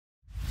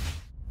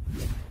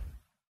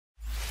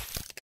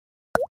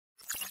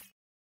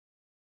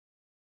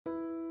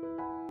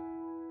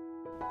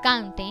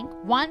Counting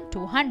 1 to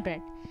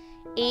 100,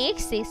 1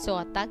 से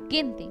 100 तक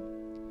गिनती.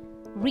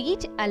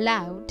 Read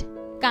aloud,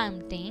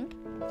 counting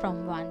from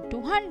 1 to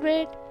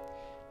 100,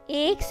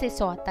 1 से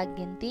 100 तक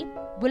गिनती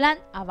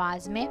बुलंद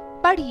आवाज में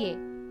पढ़िए.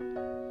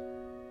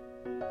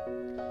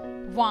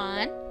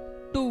 1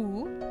 2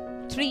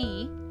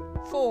 3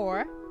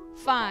 4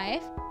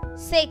 5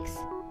 6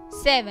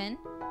 7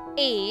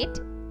 8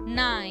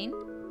 9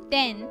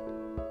 10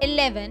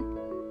 11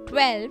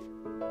 12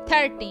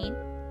 13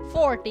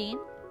 14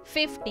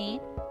 15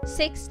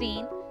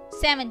 16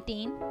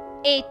 17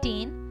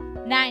 18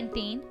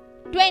 19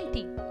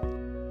 20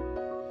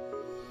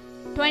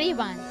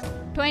 21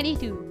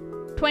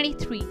 22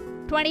 23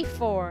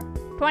 24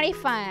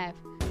 25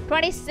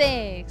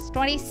 26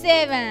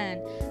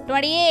 27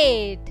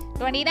 28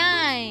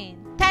 29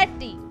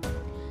 30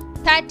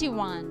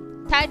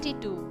 31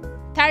 32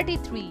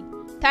 33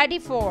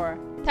 34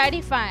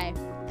 35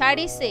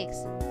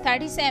 36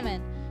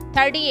 37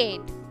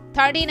 38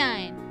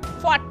 39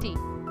 40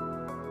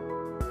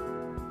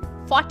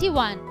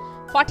 41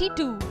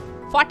 42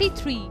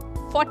 43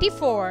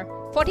 44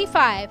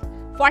 45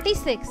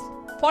 46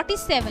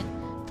 47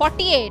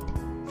 48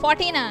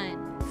 49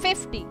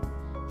 50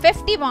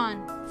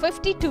 51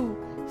 52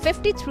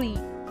 53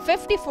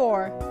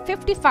 54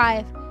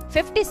 55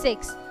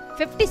 56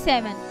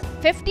 57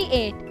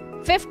 58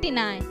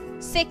 59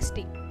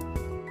 60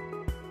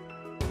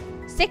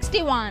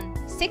 61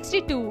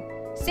 62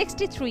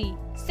 63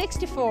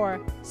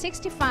 64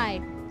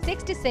 65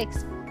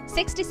 66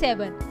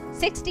 67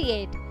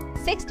 68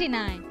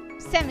 69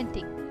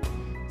 70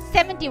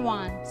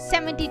 71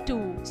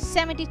 72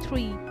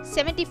 73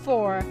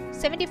 74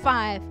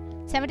 75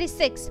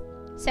 76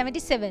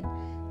 77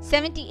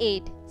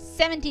 78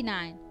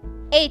 79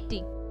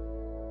 80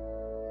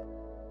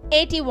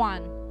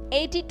 81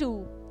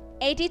 82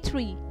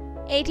 83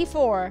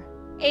 84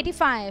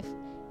 85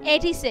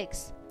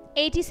 86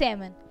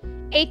 87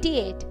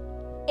 88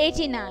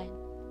 89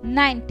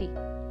 90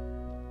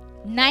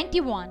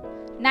 91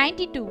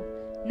 92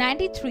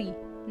 93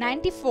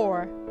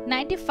 94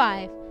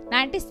 95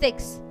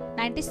 96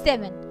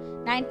 97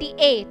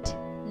 98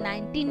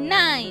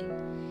 99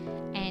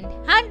 and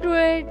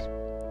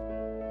 100.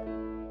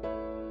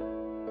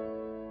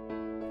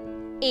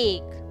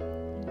 1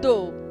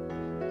 2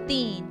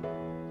 3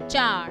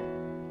 4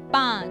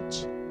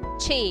 5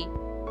 6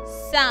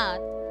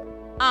 7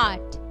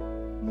 8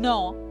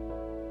 9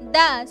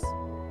 10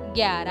 11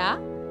 12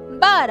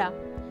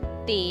 13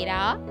 14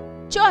 15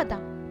 16 17 18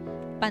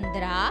 19 20 21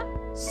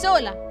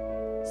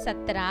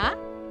 22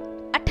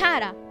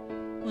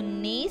 23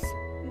 24 25 26 27 28 29 30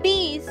 31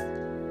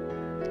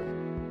 32 33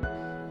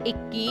 34 35 36 37 38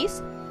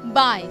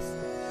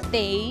 39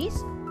 40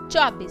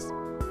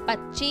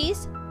 41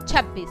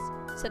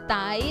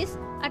 42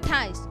 43 44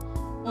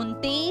 45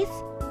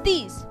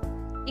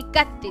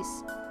 46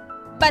 47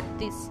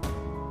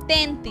 48 49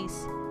 50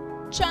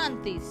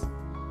 51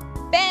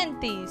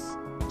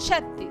 52 53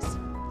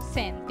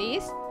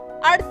 54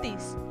 55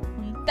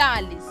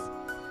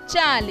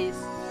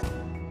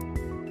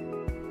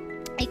 56 57 58 59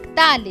 60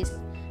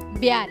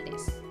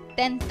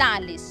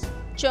 61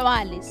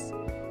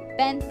 62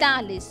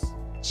 63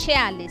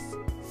 64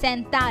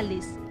 65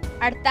 66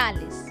 67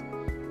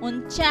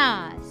 68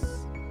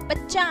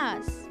 69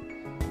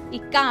 70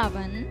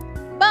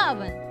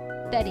 71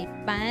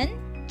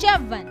 72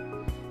 73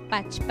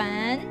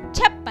 74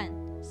 75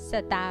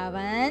 76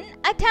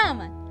 77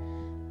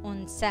 78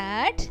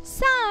 79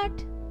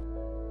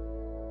 80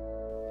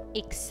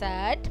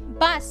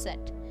 81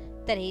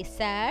 82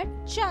 83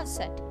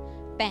 84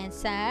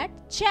 85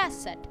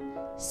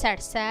 86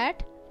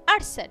 87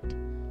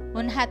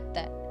 88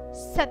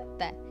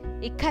 89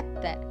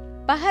 90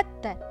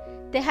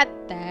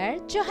 91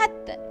 92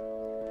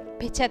 93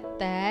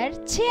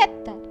 94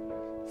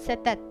 95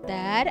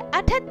 96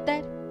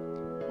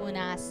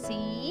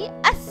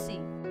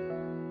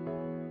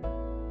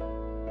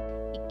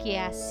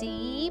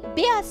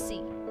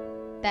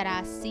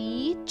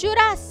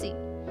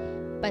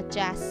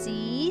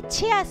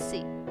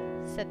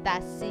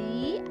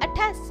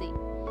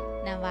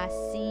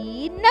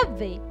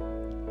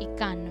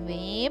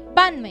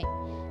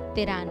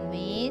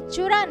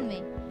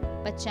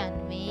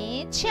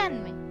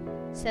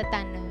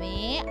 97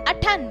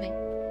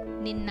 98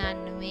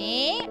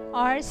 99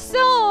 और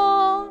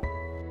 100.